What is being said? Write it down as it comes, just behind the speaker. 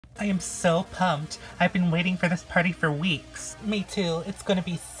I am so pumped. I've been waiting for this party for weeks. Me too. It's gonna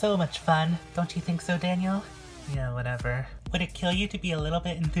be so much fun. Don't you think so, Daniel? Yeah, whatever. Would it kill you to be a little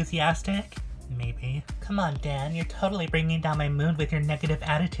bit enthusiastic? Maybe. Come on, Dan. You're totally bringing down my mood with your negative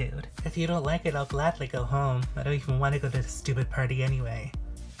attitude. If you don't like it, I'll gladly go home. I don't even want to go to this stupid party anyway.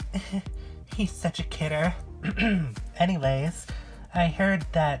 He's such a kidder. Anyways, I heard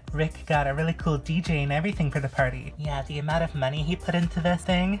that Rick got a really cool DJ and everything for the party. Yeah, the amount of money he put into this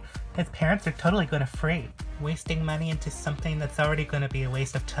thing, his parents are totally gonna freak. Wasting money into something that's already gonna be a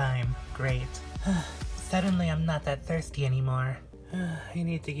waste of time. Great. Suddenly I'm not that thirsty anymore. I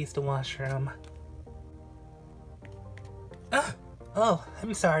need to use the washroom. Oh,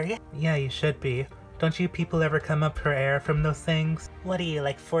 I'm sorry. Yeah, you should be. Don't you people ever come up for air from those things? What are you,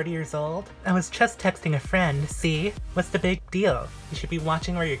 like 40 years old? I was just texting a friend, see? What's the big deal? You should be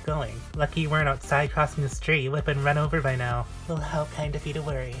watching where you're going. Lucky you weren't outside crossing the street, you would have been run over by now. Well, how kind of you to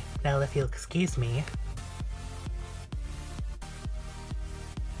worry. Now if you'll excuse me.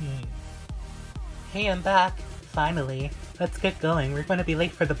 Hey, I'm back. Finally. Let's get going. We're gonna be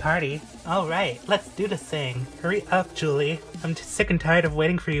late for the party. Alright, let's do this thing. Hurry up, Julie. I'm just sick and tired of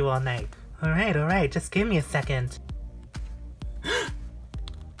waiting for you all night. Alright, just give me a second.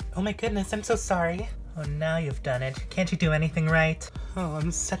 Oh my goodness, I'm so sorry. Oh, now you've done it. Can't you do anything right? Oh,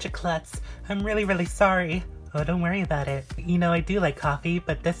 I'm such a klutz. I'm really sorry. Oh, don't worry about it. You know, I do like coffee,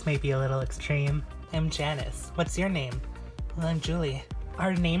 but this may be a little extreme. I'm Janice. What's your name? Well, I'm Julie.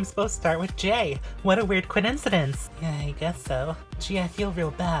 Our names both start with J. What a weird coincidence. Yeah, I guess so. Gee, I feel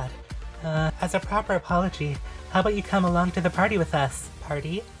real bad. As a proper apology, how about you come along to the party with us?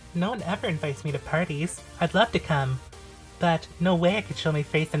 Party? No one ever invites me to parties. I'd love to come. But no way I could show my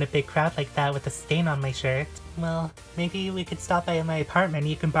face in a big crowd like that with a stain on my shirt. Well, maybe we could stop by my apartment and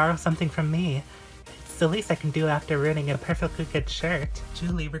you can borrow something from me. It's the least I can do after ruining a perfectly good shirt.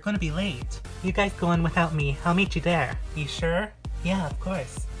 Julie, we're gonna be late. You guys go on without me. I'll meet you there. You sure? Yeah, of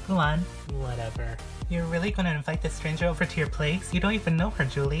course. Go on. Whatever. You're really gonna invite this stranger over to your place? You don't even know her,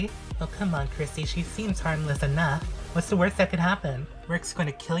 Julie. Oh, come on, Chrissy. She seems harmless enough. What's the worst that could happen? Rick's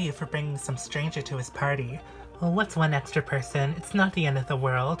gonna kill you for bringing some stranger to his party. Well, what's one extra person? It's not the end of the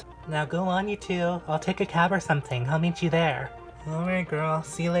world. Now go on, you two. I'll take a cab or something. I'll meet you there. Alright, girl.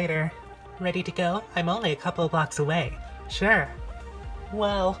 See you later. Ready to go? I'm only a couple of blocks away. Sure.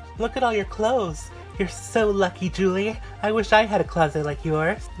 Well, look at all your clothes. You're so lucky, Julie. I wish I had a closet like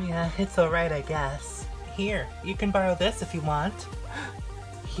yours. Yeah, it's alright, I guess. Here, you can borrow this if you want.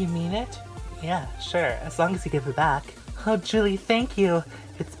 You mean it? Yeah, sure, as long as you give it back. Oh, Julie, thank you.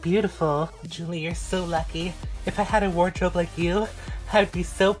 It's beautiful. Julie, you're so lucky. If I had a wardrobe like you, I'd be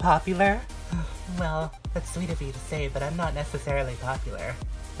so popular. Well, that's sweet of you to say, but I'm not necessarily popular.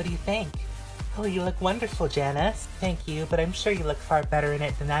 What do you think? Oh, you look wonderful, Janice. Thank you, but I'm sure you look far better in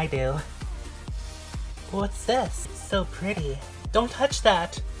it than I do. What's this? So pretty. Don't touch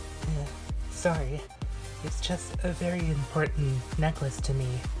that! Sorry. It's just a very important necklace to me.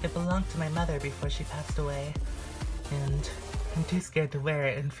 It belonged to my mother before she passed away. And I'm too scared to wear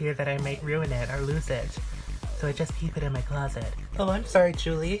it and fear that I might ruin it or lose it. So I just keep it in my closet. Oh, I'm sorry,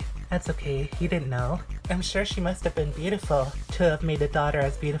 Julie. That's okay. You didn't know. I'm sure she must have been beautiful to have made a daughter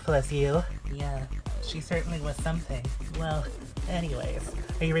as beautiful as you. Yeah, she certainly was something. Well, anyways,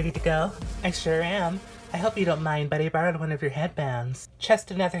 are you ready to go? I sure am. I hope you don't mind, but I borrowed one of your headbands.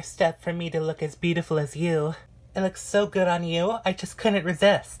 Just another step for me to look as beautiful as you. It looks so good on you, I just couldn't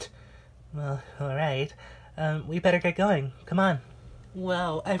resist. Well, alright. We better get going. Come on.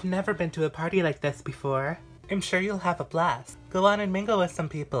 Wow, I've never been to a party like this before. I'm sure you'll have a blast. Go on and mingle with some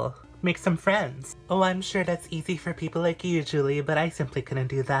people. Make some friends. Oh, I'm sure that's easy for people like you, Julie, but I simply couldn't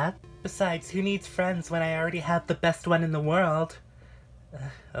do that. Besides, who needs friends when I already have the best one in the world?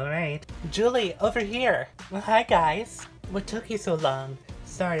 Alright. Julie, over here! Well, hi guys! What took you so long?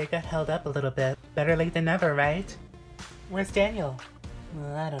 Sorry, I got held up a little bit. Better late than never, right? Where's Daniel?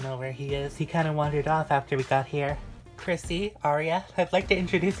 Well, I don't know where he is. He kinda wandered off after we got here. Chrissy, Aria, I'd like to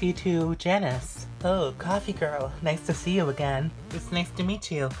introduce you to Janice. Oh, Coffee Girl. Nice to see you again. It's nice to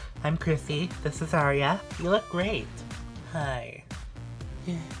meet you. I'm Chrissy. This is Aria. You look great. Hi.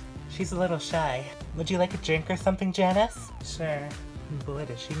 She's a little shy. Would you like a drink or something, Janice? Sure. Boy,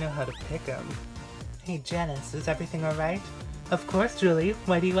 does she know how to pick 'em. Hey, Janice, is everything alright? Of course, Julie.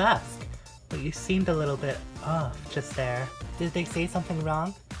 Why do you ask? Well, you seemed a little bit off just there. Did they say something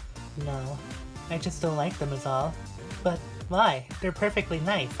wrong? No. I just don't like them is all. But why? They're perfectly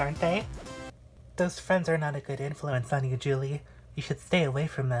nice, aren't they? Those friends are not a good influence on you, Julie. You should stay away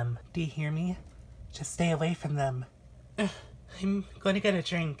from them. Do you hear me? Just stay away from them. I'm going to get a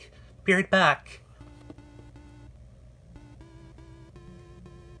drink. Be right back.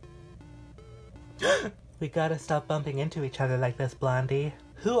 We gotta stop bumping into each other like this, Blondie.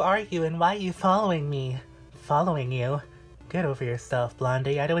 Who are you and why are you following me? Following you? Get over yourself,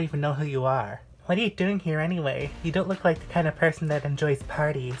 Blondie. I don't even know who you are. What are you doing here anyway? You don't look like the kind of person that enjoys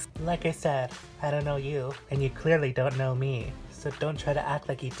parties. Like I said, I don't know you, and you clearly don't know me. So don't try to act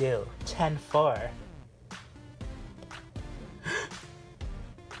like you do. 10-4.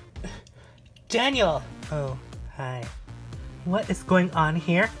 Daniel! Oh, hi. What is going on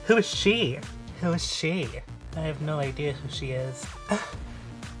here? Who is she? Who is she? I have no idea who she is.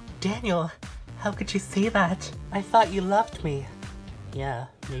 Daniel, how could you say that? I thought you loved me. Yeah,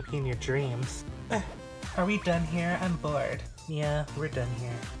 maybe in your dreams. Are we done here? I'm bored. Yeah, we're done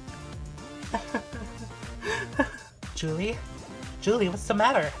here. Julie? Julie, what's the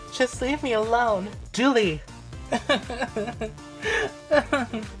matter? Just leave me alone. Julie!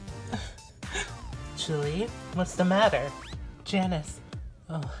 Julie, what's the matter? Janice.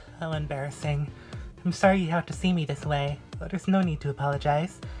 Oh, how embarrassing. I'm sorry you have to see me this way, but there's no need to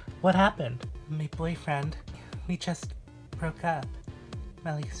apologize. What happened? My boyfriend. We just broke up.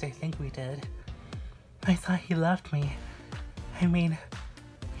 At least I think we did. I thought he loved me. I mean,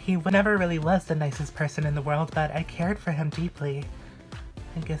 he never really was the nicest person in the world, but I cared for him deeply.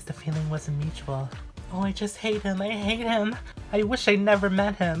 I guess the feeling wasn't mutual. Oh, I just hate him. I hate him. I wish I never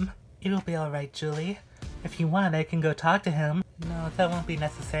met him. It'll be alright, Julie. If you want, I can go talk to him. No, that won't be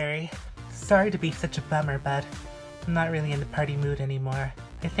necessary. Sorry to be such a bummer, but I'm not really in the party mood anymore.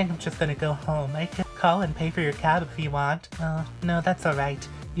 I think I'm just gonna go home. I could call and pay for your cab if you want. Oh, no, that's alright.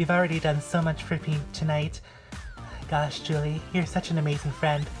 You've already done so much for me tonight. Gosh, Julie, you're such an amazing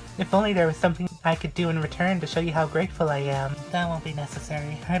friend. If only there was something I could do in return to show you how grateful I am. That won't be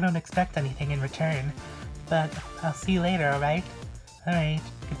necessary. I don't expect anything in return. But I'll see you later, alright? Alright,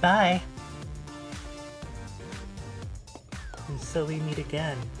 goodbye. And so we meet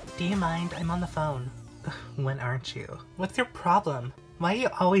again. Do you mind? I'm on the phone. When aren't you? What's your problem? Why are you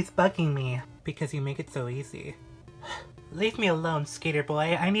always bugging me? Because you make it so easy. Leave me alone, skater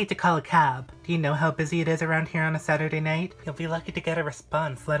boy. I need to call a cab. Do you know how busy it is around here on a Saturday night? You'll be lucky to get a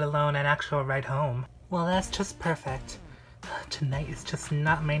response, let alone an actual ride home. Well, that's just perfect. Tonight is just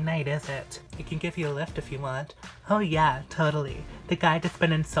not my night, is it? I can give you a lift if you want. Oh yeah, totally. The guy that's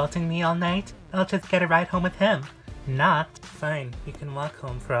been insulting me all night? I'll just get a ride home with him. Not? Fine, you can walk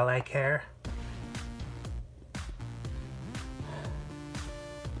home for all I care.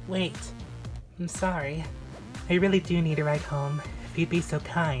 Wait. I'm sorry. I really do need a ride home, if you'd be so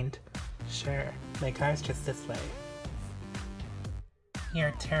kind. Sure, my car's just this way. You're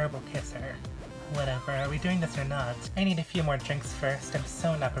a terrible kisser. Whatever, are we doing this or not? I need a few more drinks first, I'm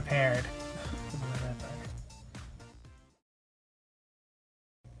so not prepared. Whatever.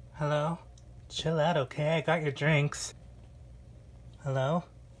 Hello? Chill out, okay? I got your drinks. Hello?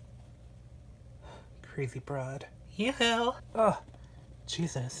 Crazy broad. Yoo-hoo! Oh,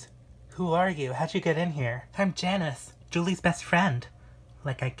 Jesus. Who are you? How'd you get in here? I'm Janice, Julie's best friend.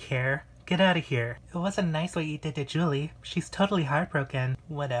 Like I care. Get out of here. It wasn't nice what you did to Julie. She's totally heartbroken.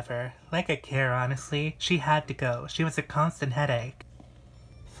 Whatever. Like I care, honestly. She had to go. She was a constant headache.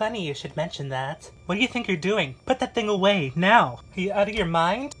 Funny you should mention that. What do you think you're doing? Put that thing away, now! Are you out of your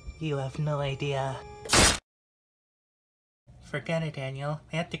mind? You have no idea. Forget it, Daniel.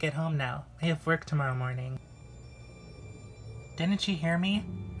 I have to get home now. I have work tomorrow morning. Didn't you hear me?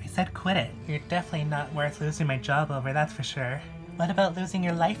 I said quit it. You're definitely not worth losing my job over, that's for sure. What about losing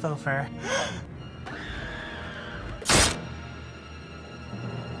your life over?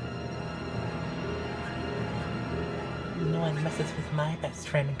 No one messes with my best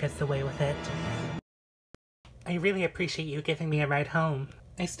friend and gets away with it. I really appreciate you giving me a ride home.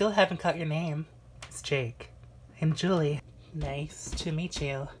 I still haven't caught your name. It's Jake. I'm Julie. Nice to meet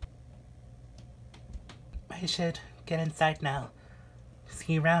you. I should get inside now.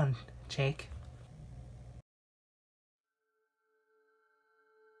 See you around, Jake.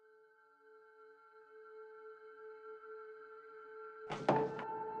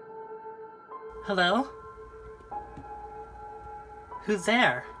 Hello? Who's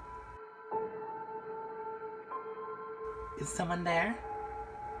there? Is someone there?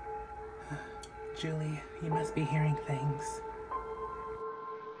 Julie, you must be hearing things.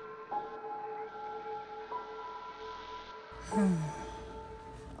 Good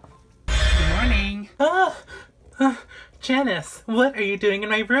morning. Janice, what are you doing in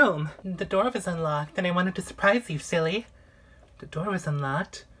my room? The door was unlocked and I wanted to surprise you, silly. The door was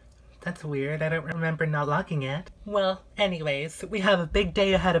unlocked? That's weird, I don't remember not locking it. Well, anyways, we have a big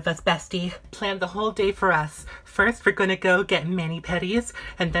day ahead of us, bestie. Planned the whole day for us. First, we're gonna go get mani-pedis,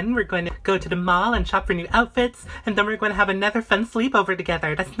 and then we're going to go to the mall and shop for new outfits, and then we're going to have another fun sleepover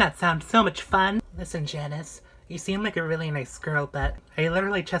together. Doesn't that sound so much fun? Listen, Janice, you seem like a really nice girl, but I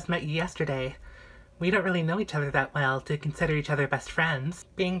literally just met you yesterday. We don't really know each other that well to consider each other best friends.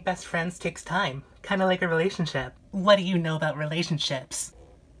 Being best friends takes time, kind of like a relationship. What do you know about relationships?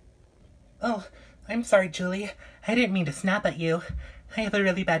 Oh, I'm sorry, Julie. I didn't mean to snap at you. I have a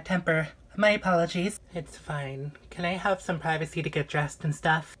really bad temper. My apologies. It's fine. Can I have some privacy to get dressed and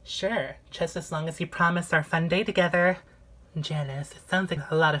stuff? Sure, just as long as you promise our fun day together. Janice, it sounds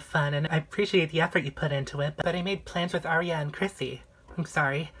like a lot of fun, and I appreciate the effort you put into it, but I made plans with Arya and Chrissy. I'm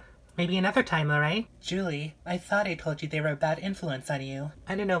sorry. Maybe another time, alright? Julie, I thought I told you they were a bad influence on you.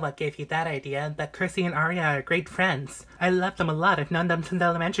 I don't know what gave you that idea, but Chrissy and Arya are great friends. I loved them a lot. I've known them since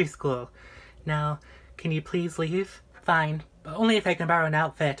elementary school. Now, can you please leave? Fine, but only if I can borrow an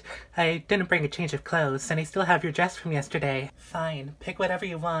outfit. I didn't bring a change of clothes, and I still have your dress from yesterday. Fine, pick whatever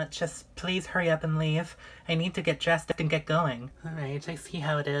you want, just please hurry up and leave. I need to get dressed and get going. Alright, I see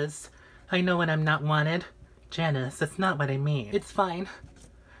how it is. I know when I'm not wanted. Janice, that's not what I mean. It's fine.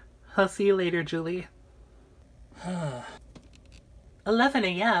 I'll see you later, Julie. 11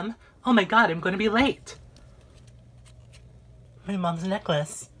 a.m.? Oh my god, I'm going to be late! My mom's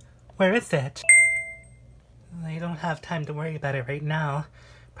necklace. Where is it? I don't have time to worry about it right now.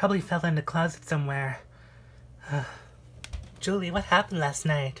 Probably fell in the closet somewhere. Julie, what happened last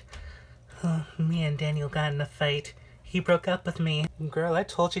night? Me and Daniel got in a fight. He broke up with me. Girl, I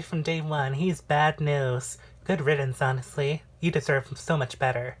told you from day one, he's bad news. Good riddance, honestly. You deserve so much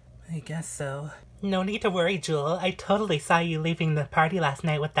better. I guess so. No need to worry, Jewel. I totally saw you leaving the party last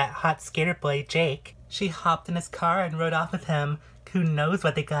night with that hot skater boy, Jake. She hopped in his car and rode off with him. Who knows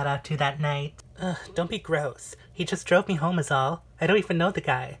what they got up to that night? Ugh, don't be gross. He just drove me home is all. I don't even know the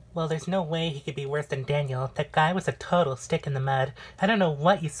guy. Well, there's no way he could be worse than Daniel. That guy was a total stick in the mud. I don't know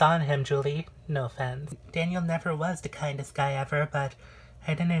what you saw in him, Julie. No offense. Daniel never was the kindest guy ever, but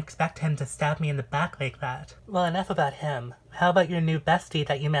I didn't expect him to stab me in the back like that. Well, enough about him. How about your new bestie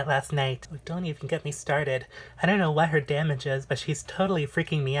that you met last night? Oh, don't even get me started. I don't know what her damage is, but she's totally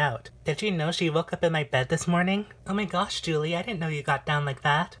freaking me out. Did you know she woke up in my bed this morning? Oh my gosh, Julie, I didn't know you got down like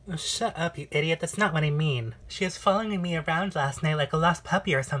that. Oh, shut up, you idiot. That's not what I mean. She was following me around last night like a lost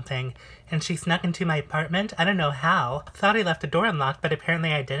puppy or something, and she snuck into my apartment. I don't know how. Thought I left the door unlocked, but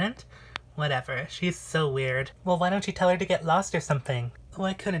apparently I didn't. Whatever. She's so weird. Well, why don't you tell her to get lost or something? Oh,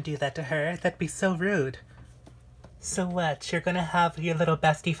 I couldn't do that to her. That'd be so rude. So what, you're gonna have your little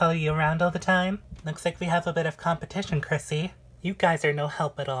bestie follow you around all the time? Looks like we have a bit of competition, Chrissy. You guys are no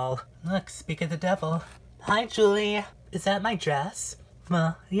help at all. Look, speak of the devil. Hi, Julie. Is that my dress?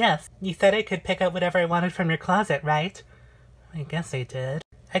 Well, yes. You said I could pick out whatever I wanted from your closet, right? I guess I did.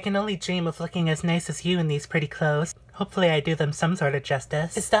 I can only dream of looking as nice as you in these pretty clothes. Hopefully I do them some sort of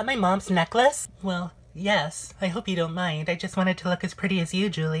justice. Is that my mom's necklace? Well, yes. I hope you don't mind. I just wanted to look as pretty as you,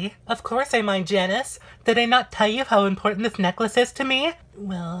 Julie. Of course I mind, Janice. Did I not tell you how important this necklace is to me?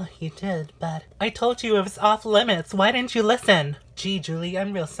 Well, you did, but I told you it was off limits. Why didn't you listen? Gee, Julie,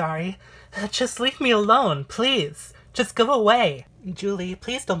 I'm real sorry. Just leave me alone, please. Just go away. Julie,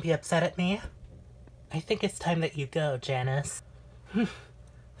 please don't be upset at me. I think it's time that you go, Janice.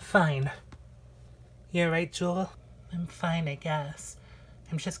 Fine. You're right, Jewel. I'm fine, I guess.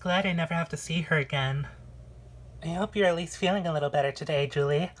 I'm just glad I never have to see her again. I hope you're at least feeling a little better today,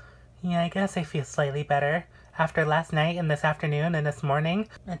 Julie. Yeah, I guess I feel slightly better. After last night and this afternoon and this morning,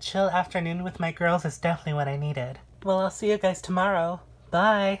 a chill afternoon with my girls is definitely what I needed. Well, I'll see you guys tomorrow.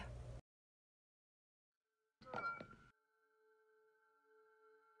 Bye!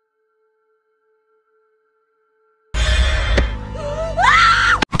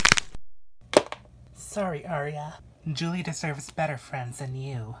 Sorry, Arya. Julie deserves better friends than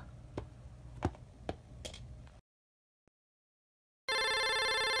you.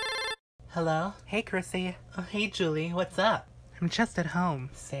 Hello? Hey, Chrissy. Oh, hey, Julie. What's up? I'm just at home.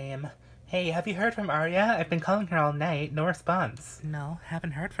 Same. Hey, have you heard from Arya? I've been calling her all night. No response. No,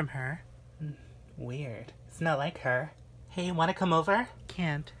 haven't heard from her. Weird. It's not like her. Hey, wanna come over?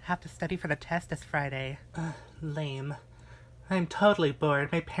 Can't. Have to study for the test this Friday. Lame. I'm totally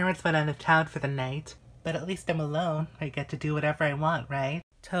bored. My parents went out of town for the night. But at least I'm alone. I get to do whatever I want, right?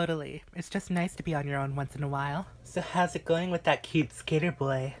 Totally. It's just nice to be on your own once in a while. So how's it going with that cute skater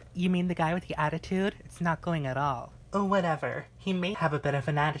boy? You mean the guy with the attitude? It's not going at all. Oh, whatever. He may have a bit of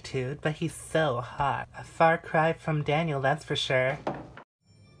an attitude, but he's so hot. A far cry from Daniel, that's for sure.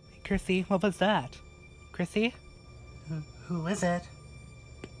 Chrissy, what was that? Chrissy? Who is it?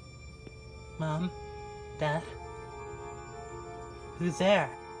 Mom? Dad? Who's there?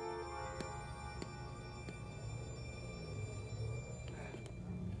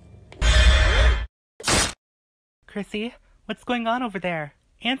 Chrissy, what's going on over there?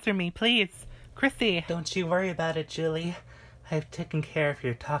 Answer me, please. Chrissy! Don't you worry about it, Julie. I've taken care of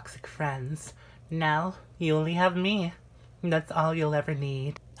your toxic friends. Now, you only have me. That's all you'll ever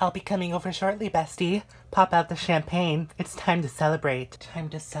need. I'll be coming over shortly, bestie. Pop out the champagne. It's time to celebrate. Time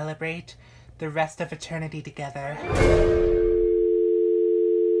to celebrate the rest of eternity together.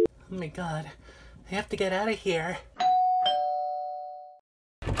 Oh my god. I have to get out of here.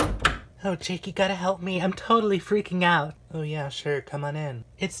 Oh, Jake, you gotta help me. I'm totally freaking out. Oh yeah, sure. Come on in.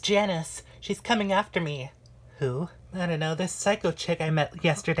 It's Janice. She's coming after me. Who? I don't know, this psycho chick I met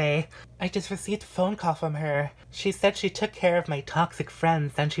yesterday. I just received a phone call from her. She said she took care of my toxic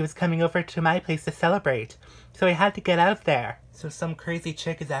friends and she was coming over to my place to celebrate. So I had to get out of there. So some crazy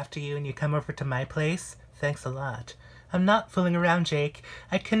chick is after you and you come over to my place? Thanks a lot. I'm not fooling around, Jake.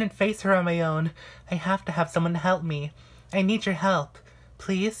 I couldn't face her on my own. I have to have someone to help me. I need your help.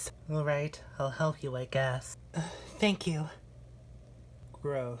 Please? Alright, I'll help you, I guess. Thank you.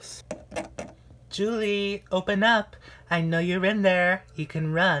 Gross. Julie, open up. I know you're in there. You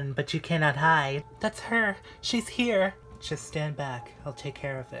can run, but you cannot hide. That's her. She's here. Just stand back. I'll take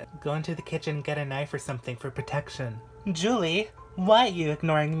care of it. Go into the kitchen and get a knife or something for protection. Julie, why are you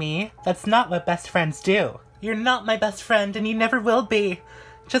ignoring me? That's not what best friends do. You're not my best friend and you never will be.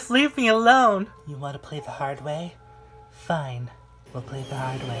 Just leave me alone. You want to play the hard way? Fine. We'll play the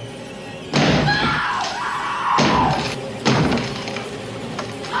hard way.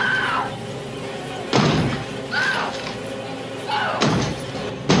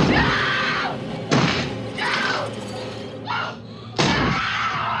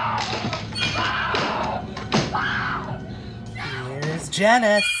 Here's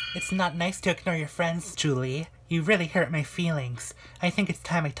Janice. It's not nice to ignore your friends, Julie. You really hurt my feelings. I think it's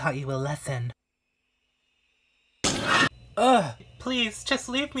time I taught you a lesson. Ugh! Please, just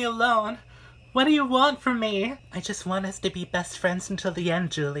leave me alone. What do you want from me? I just want us to be best friends until the end,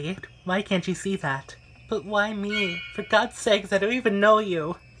 Julie. Why can't you see that? But why me? For God's sakes, I don't even know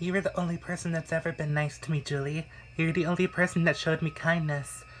you. You were the only person that's ever been nice to me, Julie. You're the only person that showed me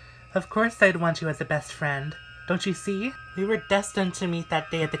kindness. Of course I'd want you as a best friend. Don't you see? We were destined to meet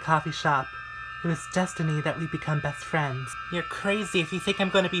that day at the coffee shop. It was destiny that we become best friends. You're crazy if you think I'm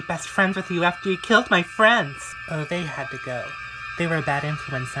going to be best friends with you after you killed my friends. Oh, they had to go. They were a bad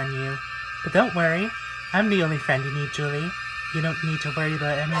influence on you. But don't worry. I'm the only friend you need, Julie. You don't need to worry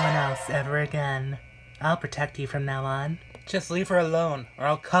about anyone else ever again. I'll protect you from now on. Just leave her alone, or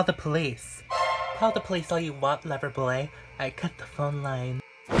I'll call the police. Call the police all you want, lover boy. I cut the phone line.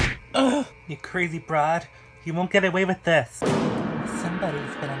 Ugh! You crazy broad. You won't get away with this.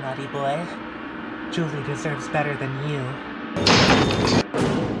 Somebody's been a naughty boy. Julie deserves better than you.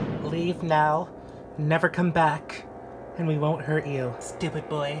 Leave now. Never come back. And we won't hurt you. Stupid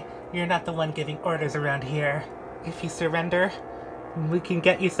boy. You're not the one giving orders around here. If you surrender, we can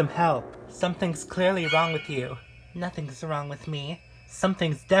get you some help. Something's clearly wrong with you. Nothing's wrong with me.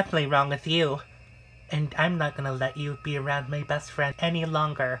 Something's definitely wrong with you. And I'm not gonna let you be around my best friend any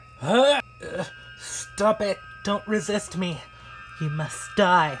longer. Stop it. Don't resist me. You must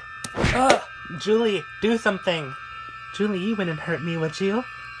die. Julie, do something. Julie, you wouldn't hurt me, would you?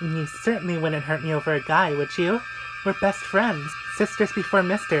 And you certainly wouldn't hurt me over a guy, would you? We're best friends. Sisters before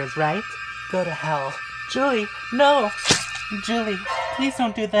misters, right? Go to hell. Julie, no! Julie, please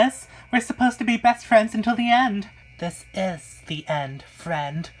don't do this. We're supposed to be best friends until the end. This is the end,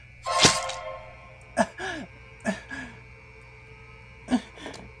 friend.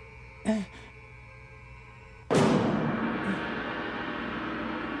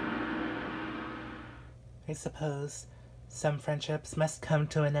 I suppose some friendships must come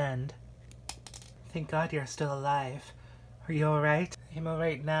to an end. Thank God you're still alive. Are you alright? I'm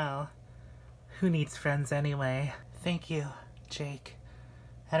alright now. Who needs friends anyway? Thank you, Jake.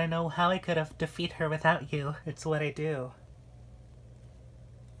 I don't know how I could have defeated her without you. It's what I do.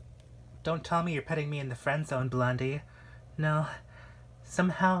 Don't tell me you're putting me in the friend zone, Blondie. No.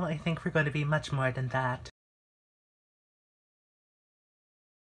 Somehow I think we're going to be much more than that.